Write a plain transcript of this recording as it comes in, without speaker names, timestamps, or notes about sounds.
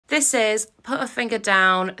This is Put a Finger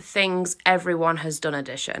Down Things Everyone Has Done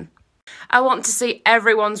edition. I want to see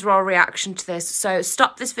everyone's raw reaction to this, so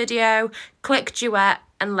stop this video, click duet,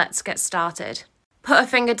 and let's get started. Put a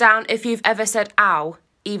finger down if you've ever said ow,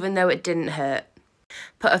 even though it didn't hurt.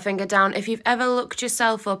 Put a finger down if you've ever looked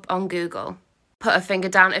yourself up on Google. Put a finger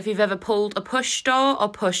down if you've ever pulled a push door or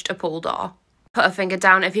pushed a pull door. Put a finger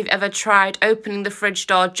down if you've ever tried opening the fridge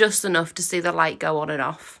door just enough to see the light go on and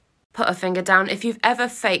off. Put a finger down if you've ever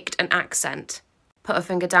faked an accent. Put a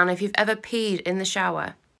finger down if you've ever peed in the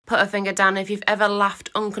shower. Put a finger down if you've ever laughed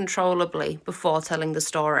uncontrollably before telling the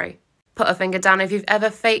story. Put a finger down if you've ever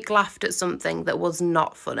fake laughed at something that was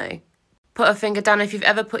not funny. Put a finger down if you've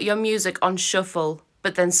ever put your music on shuffle,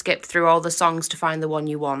 but then skipped through all the songs to find the one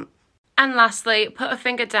you want. And lastly, put a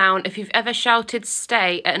finger down if you've ever shouted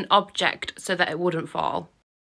stay at an object so that it wouldn't fall.